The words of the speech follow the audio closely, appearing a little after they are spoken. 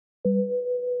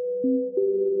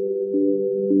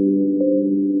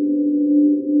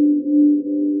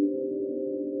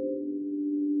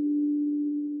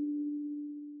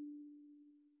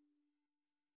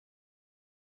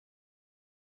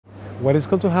What is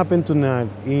going to happen tonight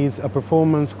is a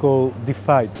performance called The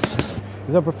Fight.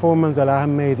 It's a performance that I have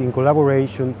made in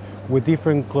collaboration with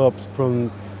different clubs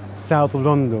from South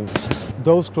London.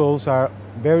 Those clubs are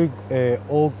very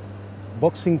old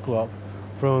boxing clubs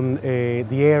from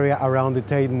the area around the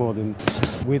Tate Modern.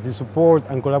 With the support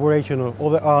and collaboration of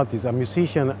other artists and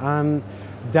musicians and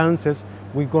dancers,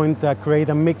 we're going to create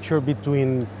a mixture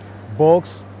between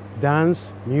box,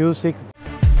 dance, music.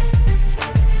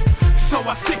 So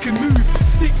I stick and move,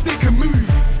 stick and move.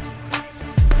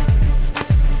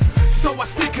 So I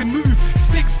stick and move,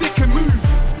 stick and move.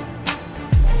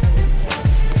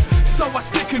 So I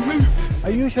stick and move. I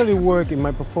usually work in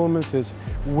my performances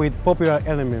with popular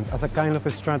elements as a kind of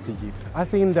a strategy. I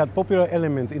think that popular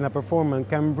elements in a performance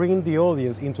can bring the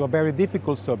audience into a very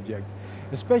difficult subject.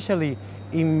 Especially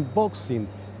in boxing,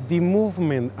 the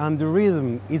movement and the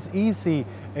rhythm is easy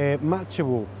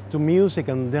matchable to music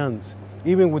and dance.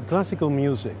 Even with classical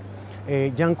music,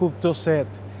 Jean Cocteau said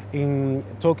in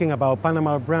talking about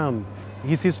Panama Brown,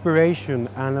 his inspiration,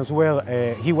 and as well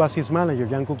he was his manager,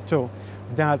 Jean Cocteau,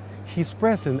 that his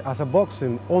presence as a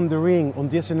boxer on the ring, on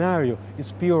the scenario,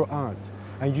 is pure art,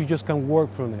 and you just can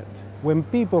work from it. When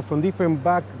people from different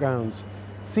backgrounds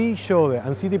see each other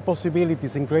and see the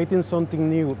possibilities in creating something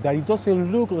new, that it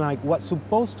doesn't look like what's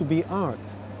supposed to be art,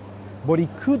 but it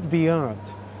could be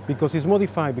art, because it's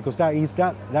modified, because that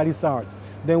is art,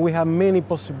 then we have many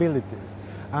possibilities.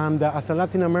 And as a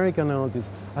Latin American artist,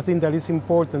 I think that it's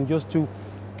important just to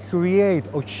create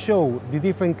or show the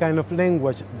different kind of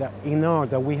language that in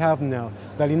art that we have now,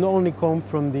 that it not only comes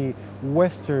from the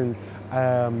Western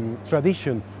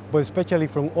tradition, but especially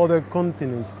from other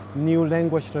continents, new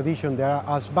language traditions that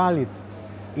are as valid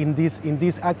in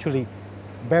this actually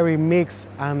very mixed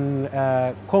and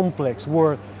complex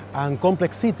world and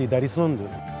complex city that is London.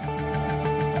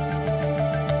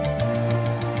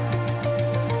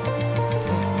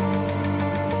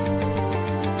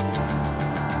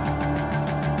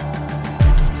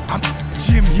 I'm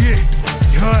Jim, yeah,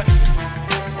 it hurts.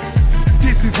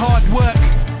 This is hard work.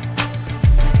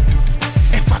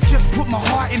 If I just put my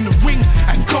heart in the ring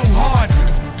and go hard.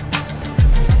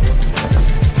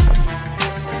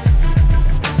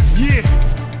 Yeah.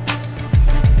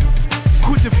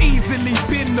 Could have easily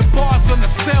been the bars on the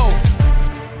cell.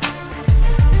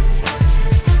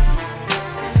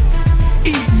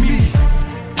 Eat me.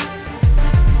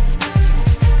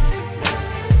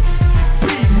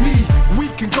 Beat me. We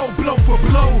can go blow for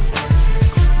blow.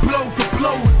 Blow for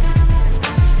blow.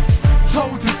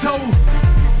 Toe to toe.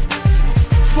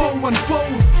 Foe and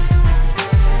foe.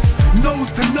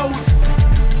 Nose to nose.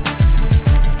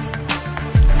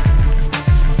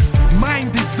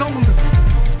 Mind is zoned.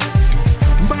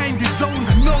 Mind is zoned.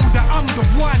 Know that I'm the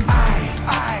one.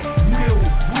 I